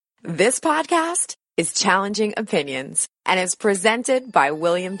This podcast is Challenging Opinions and is presented by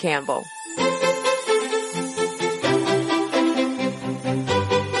William Campbell.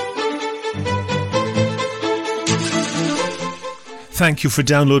 Thank you for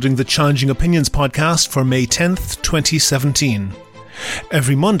downloading the Challenging Opinions podcast for May 10th, 2017.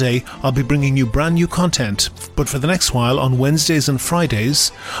 Every Monday, I'll be bringing you brand new content, but for the next while, on Wednesdays and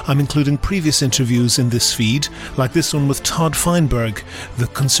Fridays, I'm including previous interviews in this feed, like this one with Todd Feinburg, the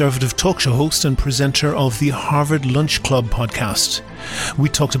conservative talk show host and presenter of the Harvard Lunch Club podcast. We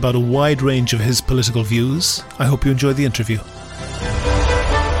talked about a wide range of his political views. I hope you enjoy the interview.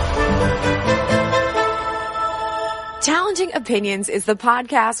 Challenging Opinions is the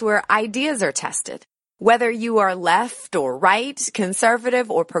podcast where ideas are tested. Whether you are left or right, conservative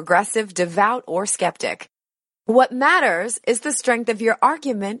or progressive, devout or skeptic. What matters is the strength of your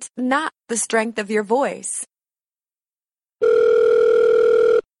argument, not the strength of your voice.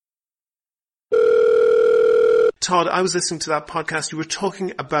 Todd, I was listening to that podcast. You were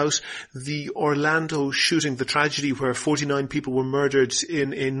talking about the Orlando shooting, the tragedy where 49 people were murdered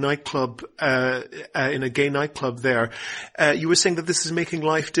in a nightclub, in a gay nightclub there. You were saying that this is making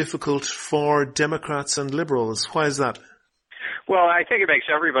life difficult for Democrats and liberals. Why is that? Well, I think it makes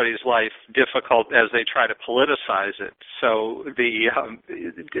everybody's life difficult as they try to politicize it. So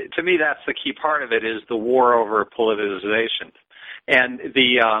to me, that's the key part of it, is the war over politicization. And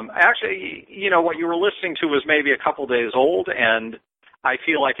actually, what you were listening to was maybe a couple days old, and I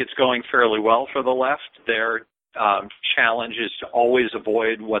feel like it's going fairly well for the left. Their challenge is to always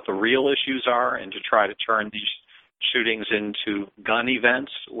avoid what the real issues are and to try to turn these shootings into gun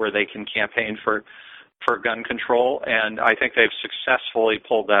events where they can campaign for gun control. And I think they've successfully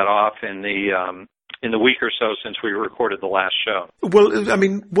pulled that off in the week or so since we recorded the last show. Well, I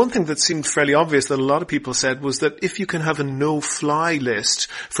mean, one thing that seemed fairly obvious that a lot of people said was that if you can have a no-fly list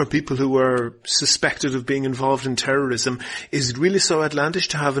for people who are suspected of being involved in terrorism, is it really so outlandish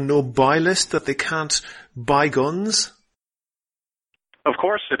to have a no-buy list that they can't buy guns? Of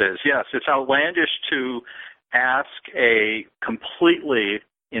course it is, yes. It's outlandish to ask a completely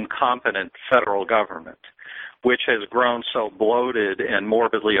incompetent federal government, which has grown so bloated and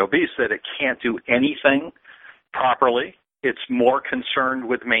morbidly obese that it can't do anything properly. It's more concerned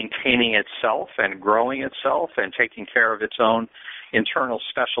with maintaining itself and growing itself and taking care of its own internal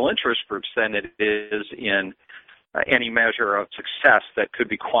special interest groups than it is in any measure of success that could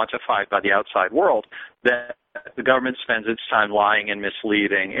be quantified by the outside world. That the government spends its time lying and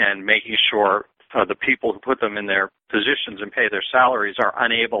misleading and making sure the people who put them in their positions and pay their salaries are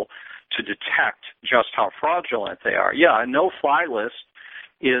unable to detect just how fraudulent they are. Yeah, a no-fly list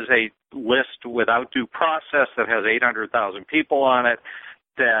is a list without due process that has 800,000 people on it,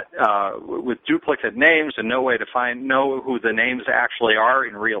 that with duplicate names and no way to know who the names actually are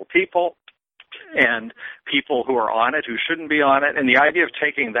in real people, and people who are on it who shouldn't be on it. And the idea of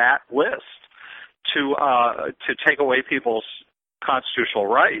taking that list to take away people's constitutional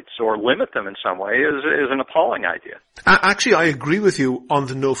rights or limit them in some way is an appalling idea. Actually, I agree with you on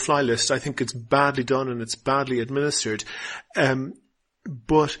the no-fly list. I think it's badly done and it's badly administered.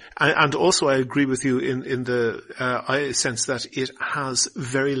 But also I agree with you in the sense that it has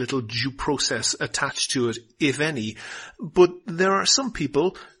very little due process attached to it, if any. But there are some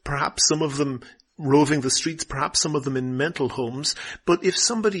people, perhaps some of them roving the streets, perhaps some of them in mental homes. But if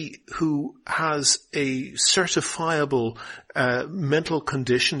somebody who has a certifiable mental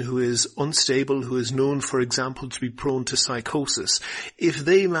condition, who is unstable, who is known, for example, to be prone to psychosis, if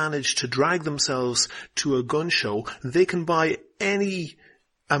they manage to drag themselves to a gun show, they can buy any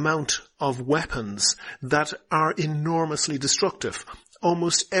amount of weapons that are enormously destructive.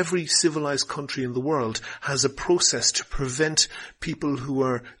 Almost every civilized country in the world has a process to prevent people who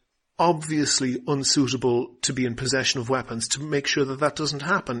are obviously unsuitable to be in possession of weapons, to make sure that that doesn't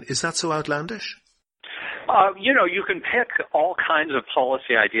happen. Is that so outlandish? You can pick all kinds of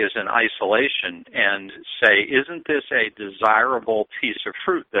policy ideas in isolation and say, isn't this a desirable piece of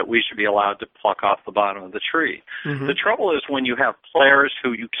fruit that we should be allowed to pluck off the bottom of the tree? Mm-hmm. The trouble is when you have players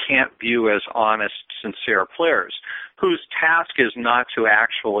who you can't view as honest, sincere players, whose task is not to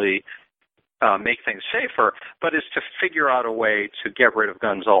actually make things safer, but is to figure out a way to get rid of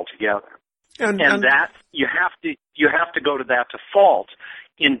guns altogether. And that you have to go to that default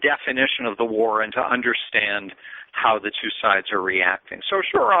in definition of the war and to understand how the two sides are reacting. So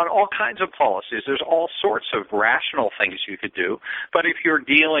sure, on all kinds of policies, there's all sorts of rational things you could do, but if you're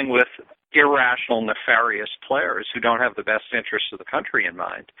dealing with irrational, nefarious players who don't have the best interests of the country in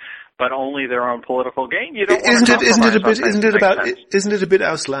mind, but only their own political gain. You don't want to compromise. Isn't it a bit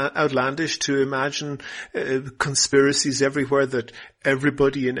outlandish to imagine conspiracies everywhere that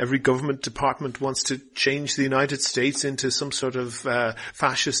everybody in every government department wants to change the United States into some sort of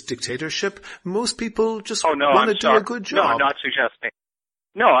fascist dictatorship? Most people just want to do a good job. No, I'm not suggesting.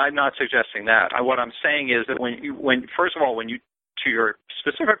 No, I'm not suggesting that. What I'm saying is that first of all, to your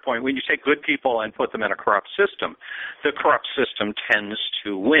specific point, when you take good people and put them in a corrupt system, the corrupt system tends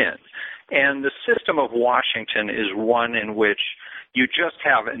to win. And the system of Washington is one in which you just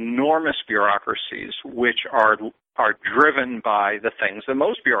have enormous bureaucracies which are driven by the things that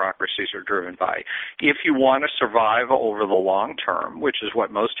most bureaucracies are driven by. If you want to survive over the long term, which is what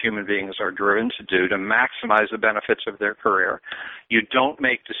most human beings are driven to do, to maximize the benefits of their career, you don't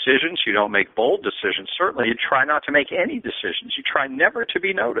make decisions, you don't make bold decisions. Certainly, you try not to make any decisions. You try never to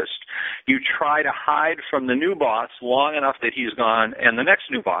be noticed. You try to hide from the new boss long enough that he's gone and the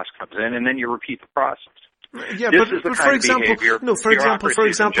next new boss comes in, and then you repeat the process. Yeah, but for example,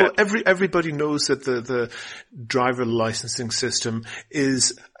 everybody knows that the driver licensing system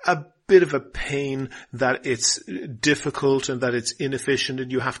is a bit of a pain, that it's difficult and that it's inefficient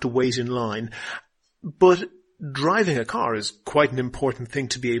and you have to wait in line. But driving a car is quite an important thing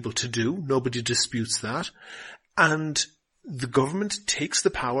to be able to do. Nobody disputes that. And the government takes the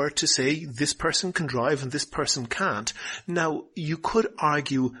power to say this person can drive and this person can't. Now, you could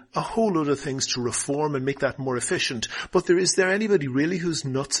argue a whole lot of things to reform and make that more efficient, but is there anybody really who's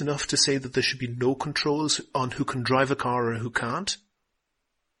nuts enough to say that there should be no controls on who can drive a car or who can't?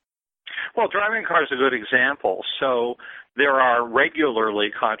 Well, driving a car is a good example. So there are regularly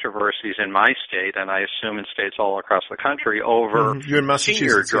controversies in my state, and I assume in states all across the country, over You're in Massachusetts,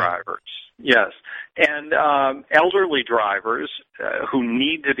 senior drivers. Yes. And elderly drivers who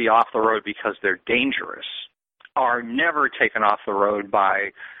need to be off the road because they're dangerous are never taken off the road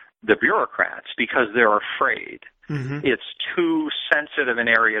by the bureaucrats because they're afraid. Mm-hmm. It's too sensitive an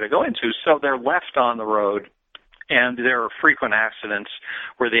area to go into, so they're left on the road. And there are frequent accidents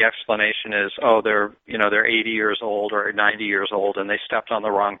where the explanation is, they're 80 years old or 90 years old and they stepped on the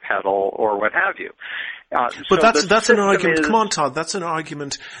wrong pedal or what have you. But that's an argument. Come on, Todd. That's an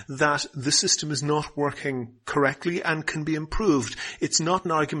argument that the system is not working correctly and can be improved. It's not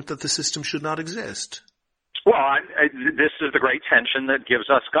an argument that the system should not exist. Well, this is the great tension that gives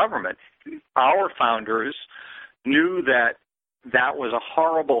us government. Our founders knew that was a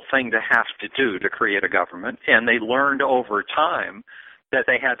horrible thing to have to do, to create a government, and they learned over time that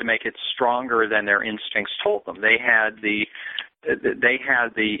they had to make it stronger than their instincts told them. They had the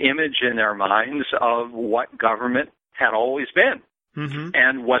image in their minds of what government had always been. Mm-hmm.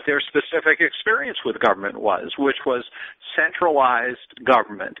 And what their specific experience with government was, which was centralized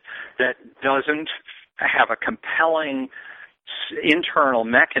government that doesn't have a compelling internal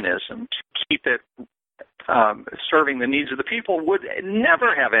mechanism to keep it serving the needs of the people, would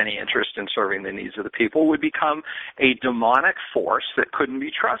never have any interest in serving the needs of the people, would become a demonic force that couldn't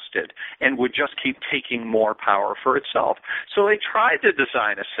be trusted and would just keep taking more power for itself. So they tried to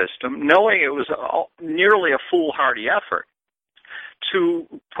design a system, knowing it was nearly a foolhardy effort, to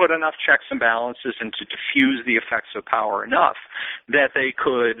put enough checks and balances and to diffuse the effects of power enough that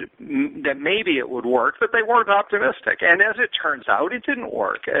that maybe it would work, but they weren't optimistic. And as it turns out, it didn't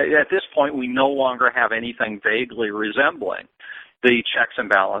work. At this point, we no longer have anything vaguely resembling the checks and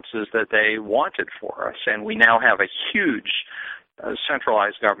balances that they wanted for us. And we now have a huge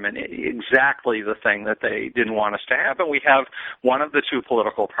centralized government, exactly the thing that they didn't want us to have. And we have one of the two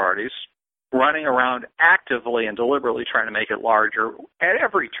political parties running around actively and deliberately trying to make it larger at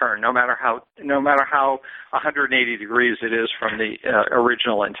every turn, no matter how 180 degrees it is from the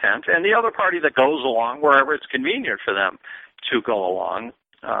original intent, and the other party that goes along wherever it's convenient for them to go along,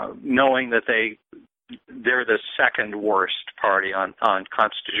 knowing that they're the second worst party on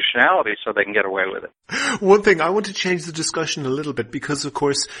constitutionality, so they can get away with it. One thing, I want to change the discussion a little bit because, of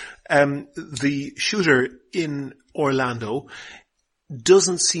course, the shooter in Orlando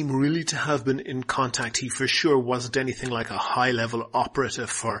doesn't seem really to have been in contact. He for sure wasn't anything like a high-level operative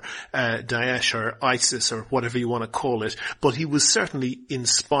for Daesh or ISIS or whatever you want to call it, but he was certainly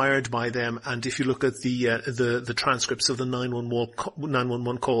inspired by them. And if you look at the transcripts of the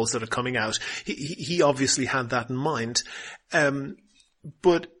 911 calls that are coming out, he obviously had that in mind.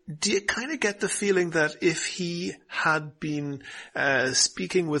 But Do you kind of get the feeling that if he had been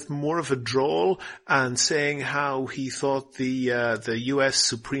speaking with more of a drawl and saying how he thought the U.S.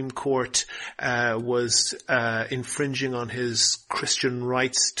 Supreme Court was infringing on his Christian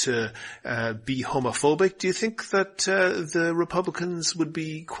rights to be homophobic, do you think that the Republicans would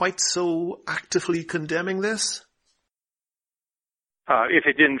be quite so actively condemning this? If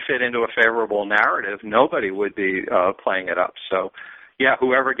it didn't fit into a favorable narrative, nobody would be playing it up. So, yeah,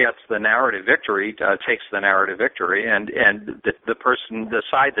 whoever gets the narrative victory takes the narrative victory, and the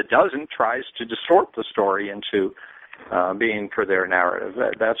side that doesn't tries to distort the story into being for their narrative.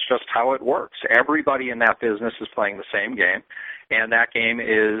 That's just how it works. Everybody in that business is playing the same game, and that game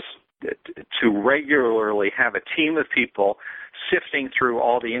is to regularly have a team of people sifting through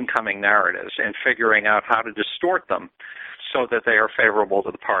all the incoming narratives and figuring out how to distort them so that they are favorable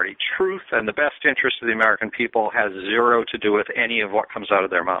to the party. Truth and the best interest of the American people has zero to do with any of what comes out of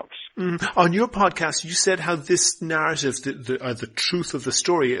their mouths. On your podcast, you said how this narrative, the truth of the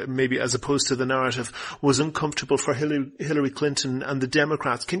story, maybe as opposed to the narrative, was uncomfortable for Hillary Clinton and the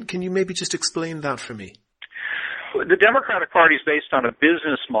Democrats. Can you maybe just explain that for me? The Democratic Party is based on a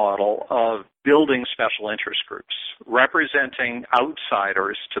business model of building special interest groups. Representing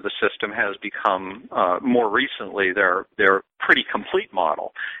outsiders to the system has become, more recently, their pretty complete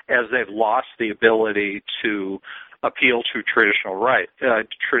model, as they've lost the ability to appeal to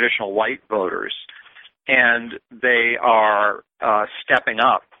traditional white voters. And they are stepping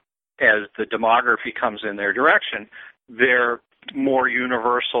up as the demography comes in their direction. They're more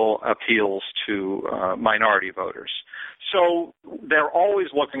universal appeals to minority voters. So they're always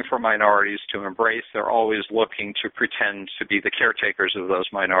looking for minorities to embrace. They're always looking to pretend to be the caretakers of those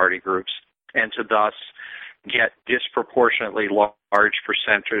minority groups and to thus get disproportionately large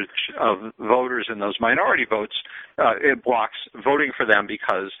percentage of voters in those minority votes. It blocks voting for them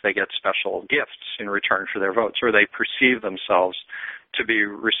because they get special gifts in return for their votes, or they perceive themselves to be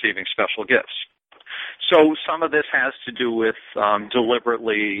receiving special gifts. So some of this has to do with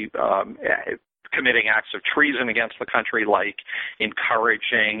deliberately committing acts of treason against the country, like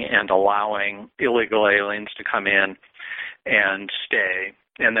encouraging and allowing illegal aliens to come in and stay,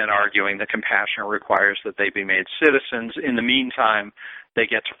 and then arguing that compassion requires that they be made citizens. In the meantime, they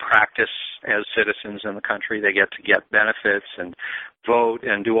get to practice as citizens in the country. They get to get benefits and vote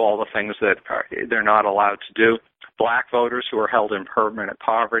and do all the things that they're not allowed to do. Black voters who are held in permanent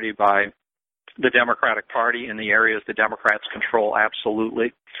poverty by the Democratic Party in the areas the Democrats control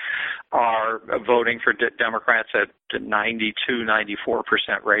absolutely are voting for Democrats at 92,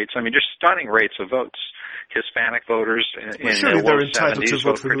 94% rates. I mean, just stunning rates of votes. Hispanic voters in the low 70s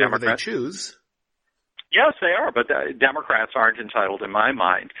vote for Democrats. They choose. Yes, they are, but Democrats aren't entitled, in my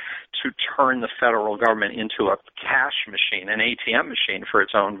mind, to turn the federal government into a cash machine, an ATM machine for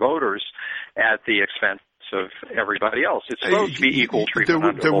its own voters at the expense of everybody else. It's supposed to be equal treatment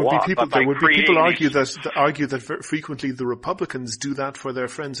under the law. There would be people argue that frequently the Republicans do that for their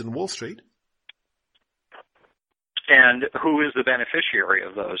friends in Wall Street. And who is the beneficiary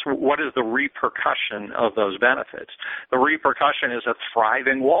of those? What is the repercussion of those benefits? The repercussion is a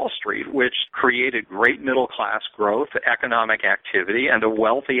thriving Wall Street, which created great middle-class growth, economic activity, and a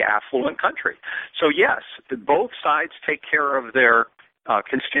wealthy, affluent country. So yes, both sides take care of their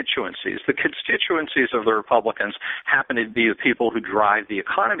constituencies. The constituencies of the Republicans happen to be the people who drive the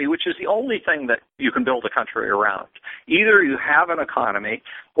economy, which is the only thing that you can build a country around. Either you have an economy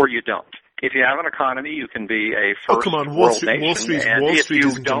or you don't. If you have an economy, you can be a first world nation. Wall Street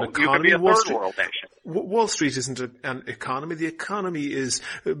isn't an economy. You can be a third world nation. Wall Street isn't an economy. The economy is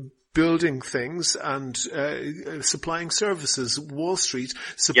building things and supplying services. Wall Street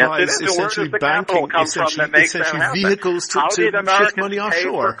supplies essentially banking, essentially vehicles to shift money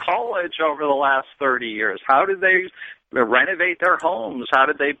offshore. Pay for college over the last 30 years? How did they renovate their homes? How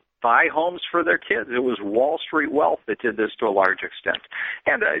did they buy homes for their kids? It was Wall Street wealth that did this to a large extent.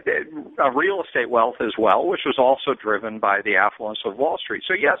 And real estate wealth as well, which was also driven by the affluence of Wall Street.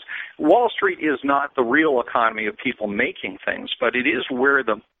 So yes, Wall Street is not the real economy of people making things, but it is where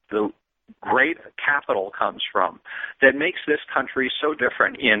the great capital comes from that makes this country so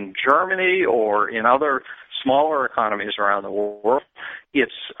different. In Germany or in other smaller economies around the world,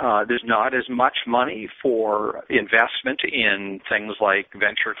 there's not as much money for investment in things like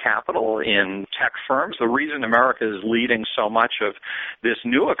venture capital, in tech firms. The reason America is leading so much of this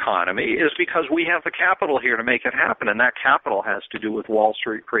new economy is because we have the capital here to make it happen, and that capital has to do with Wall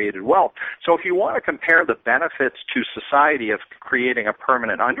Street created wealth. So if you want to compare the benefits to society of creating a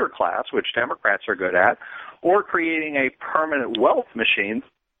permanent underclass, which Democrats are good at, or creating a permanent wealth machine,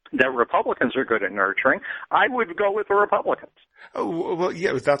 that Republicans are good at nurturing, I would go with the Republicans. Oh, well,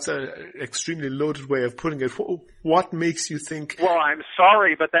 yeah, that's an extremely loaded way of putting it. What makes you think... Well, I'm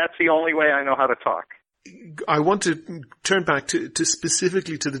sorry, but that's the only way I know how to talk. I want to turn back to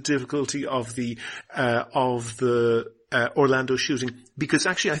specifically to the difficulty of the Orlando shooting, because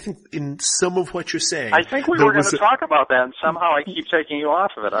actually I think in some of what you're saying... I think we were going to talk about that, and somehow I keep taking you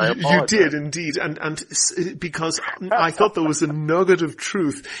off of it. I apologize. You did, indeed, and because I thought there was a nugget of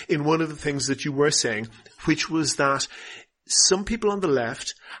truth in one of the things that you were saying, which was that some people on the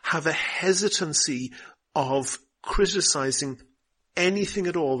left have a hesitancy of criticizing anything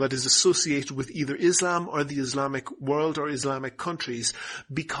at all that is associated with either Islam or the Islamic world or Islamic countries,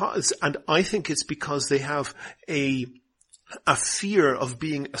 and I think it's because they have a fear of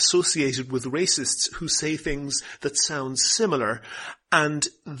being associated with racists who say things that sound similar, and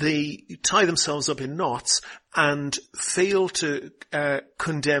they tie themselves up in knots and fail to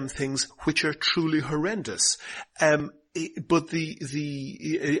condemn things which are truly horrendous. But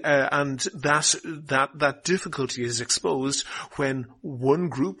that difficulty is exposed when one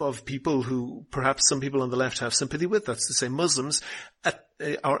group of people who perhaps some people on the left have sympathy with, that's to say Muslims,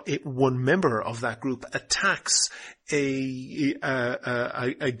 or one member of that group attacks a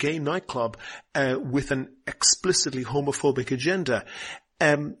gay nightclub with an explicitly homophobic agenda.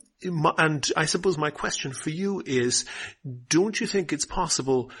 And I suppose my question for you is, don't you think it's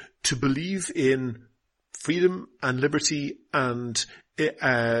possible to believe in freedom and liberty and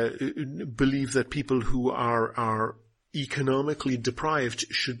believe that people who are economically deprived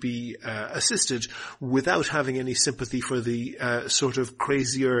should be assisted without having any sympathy for the sort of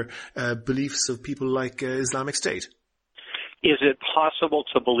crazier beliefs of people like Islamic State? Is it possible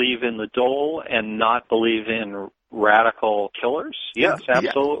to believe in the dole and not believe in radical killers? Yes,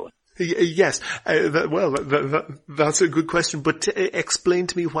 absolutely. Yes. That's a good question. But explain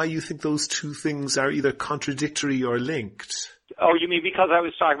to me why you think those two things are either contradictory or linked. Oh, you mean because I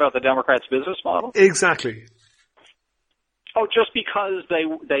was talking about the Democrats' business model? Exactly. Oh, just because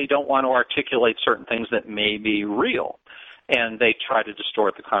they don't want to articulate certain things that may be real, and they try to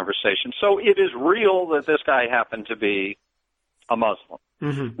distort the conversation. So it is real that this guy happened to be a Muslim.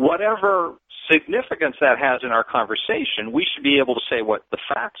 Mm-hmm. Whatever significance that has in our conversation, we should be able to say what the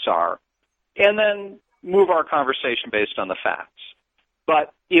facts are and then move our conversation based on the facts.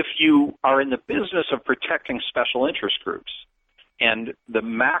 But if you are in the business of protecting special interest groups and the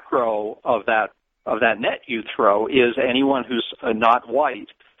macro of that net you throw is anyone who's not white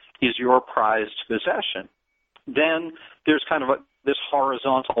is your prized possession, then there's kind of this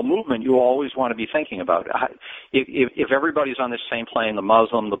horizontal movement you always want to be thinking about. If everybody's on the same plane, the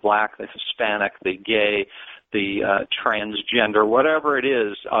Muslim, the black, the Hispanic, the gay, the transgender, whatever it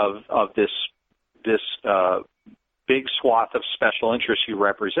is of this big swath of special interests you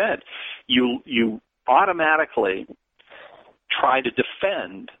represent, you automatically try to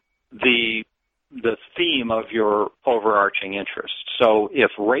defend the theme of your overarching interest. So if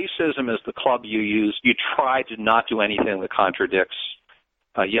racism is the club you use, you try to not do anything that contradicts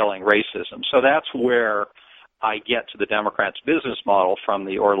yelling racism. So that's where I get to the Democrats' business model from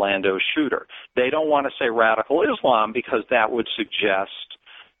the Orlando shooter. They don't want to say radical Islam because that would suggest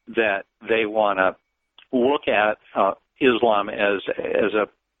that they want to look at Islam as a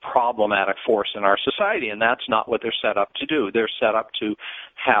problematic force in our society, and that's not what they're set up to do. They're set up to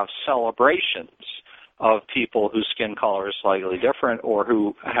have celebrations of people whose skin color is slightly different or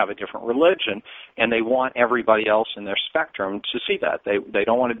who have a different religion, and they want everybody else in their spectrum to see that. They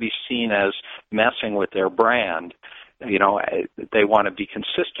don't want to be seen as messing with their brand. You know, they want to be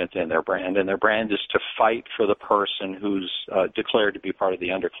consistent in their brand, and their brand is to fight for the person who's declared to be part of the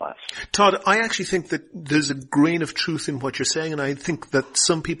underclass. Todd, I actually think that there's a grain of truth in what you're saying, and I think that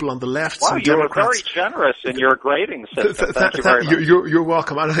some people on the left, some Democrats, very generous in your grading system. Thank you very much. You're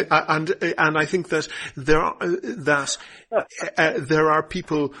welcome, and I think that there are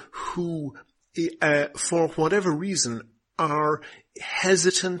people who, for whatever reason, are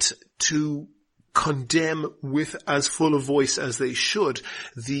hesitant to condemn with as full a voice as they should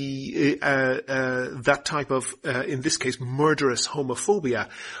that type of in this case murderous homophobia.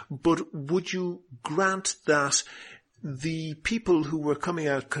 But would you grant that the people who were coming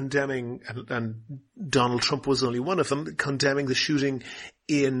out condemning, and Donald Trump was only one of them, condemning the shooting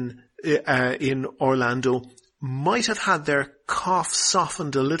in Orlando, might have had their cough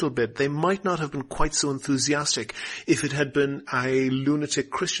softened a little bit? They might not have been quite so enthusiastic if it had been a lunatic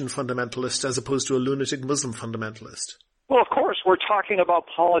Christian fundamentalist as opposed to a lunatic Muslim fundamentalist. Well, of course, we're talking about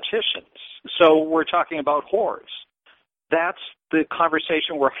politicians. So we're talking about whores. That's the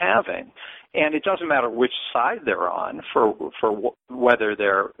conversation we're having. And it doesn't matter which side they're on for whether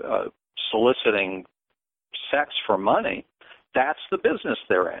they're soliciting sex for money. That's the business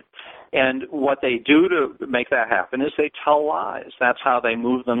they're in. And what they do to make that happen is they tell lies. That's how they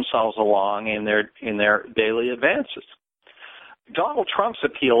move themselves along in their daily advances. Donald Trump's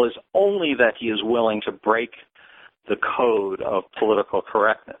appeal is only that he is willing to break the code of political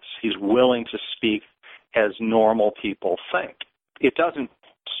correctness. He's willing to speak as normal people think. It doesn't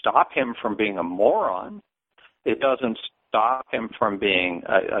stop him from being a moron. It doesn't stop him from being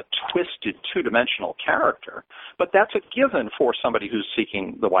a twisted, two-dimensional character. But that's a given for somebody who's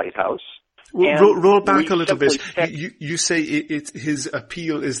seeking the White House. Well, roll back a little bit. You say his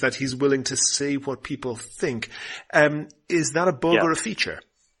appeal is that he's willing to say what people think. Is that a bug or a feature?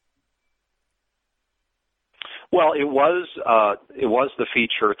 Well, it was the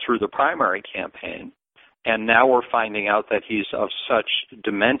feature through the primary campaign, and now we're finding out that he's of such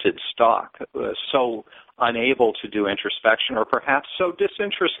demented stock, so unable to do introspection, or perhaps so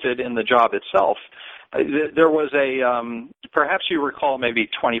disinterested in the job itself. There was perhaps you recall maybe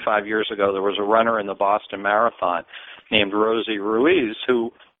 25 years ago, there was a runner in the Boston Marathon named Rosie Ruiz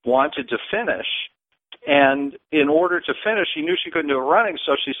who wanted to finish. And in order to finish, she knew she couldn't do it running,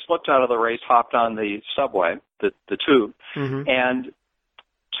 so she slipped out of the race, hopped on the subway, the tube, and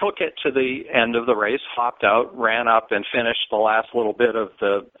took it to the end of the race, hopped out, ran up, and finished the last little bit of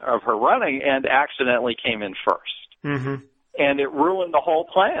her running, and accidentally came in first. And it ruined the whole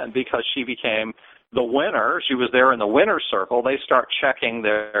plan because she became the winner. She was there in the winner's circle. They start checking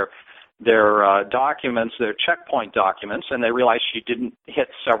their documents, their checkpoint documents, and they realize she didn't hit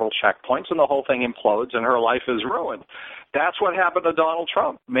several checkpoints, and the whole thing implodes, and her life is ruined. That's what happened to Donald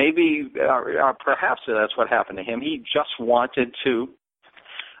Trump. Maybe, perhaps that's what happened to him. He just wanted to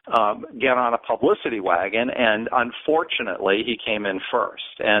get on a publicity wagon, and unfortunately, he came in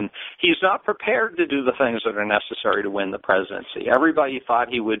first. And he's not prepared to do the things that are necessary to win the presidency. Everybody thought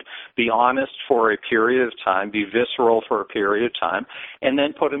he would be honest for a period of time, be visceral for a period of time, and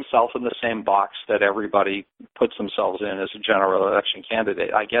then put himself in the same box that everybody puts themselves in as a general election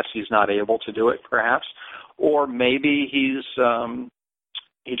candidate. I guess he's not able to do it, perhaps, or maybe he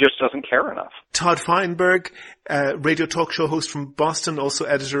just doesn't care enough. Todd Feinburg, radio talk show host from Boston, also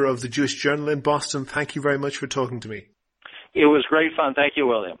editor of the Jewish Journal in Boston. Thank you very much for talking to me. It was great fun. Thank you,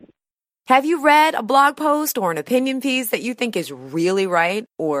 William. Have you read a blog post or an opinion piece that you think is really right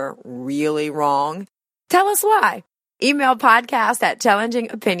or really wrong? Tell us why. Email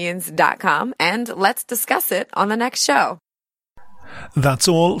podcast@challengingopinions.com and let's discuss it on the next show. That's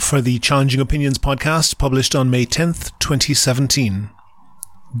all for the Challenging Opinions podcast, published on May 10th, 2017.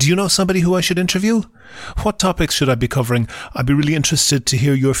 Do you know somebody who I should interview? What topics should I be covering? I'd be really interested to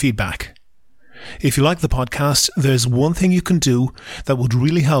hear your feedback. If you like the podcast, there's one thing you can do that would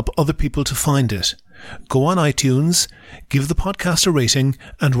really help other people to find it. Go on iTunes, give the podcast a rating,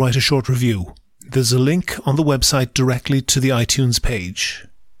 and write a short review. There's a link on the website directly to the iTunes page.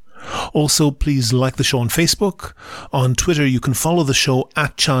 Also, please like the show on Facebook. On Twitter, you can follow the show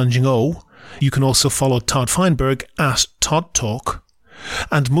 @ChallengingO. You can also follow Todd Feinberg @ToddTalk.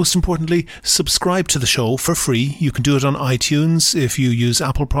 And most importantly, subscribe to the show for free. You can do it on iTunes if you use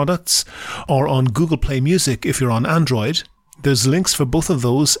Apple products, or on Google Play Music if you're on Android. There's links for both of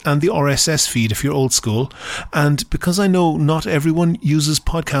those and the RSS feed if you're old school. And because I know not everyone uses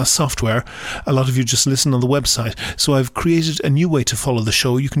podcast software, a lot of you just listen on the website, so I've created a new way to follow the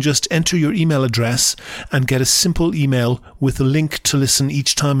show. You can just enter your email address and get a simple email with a link to listen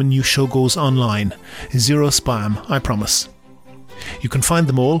each time a new show goes online. Zero spam, I promise. You can find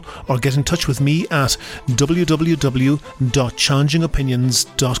them all or get in touch with me at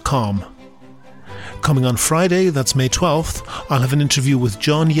www.challengingopinions.com. Coming on Friday, that's May 12th, I'll have an interview with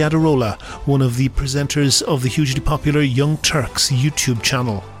John Yadarola, one of the presenters of the hugely popular Young Turks YouTube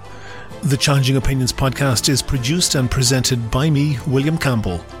channel. The Challenging Opinions podcast is produced and presented by me, William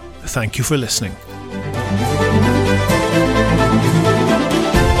Campbell. Thank you for listening.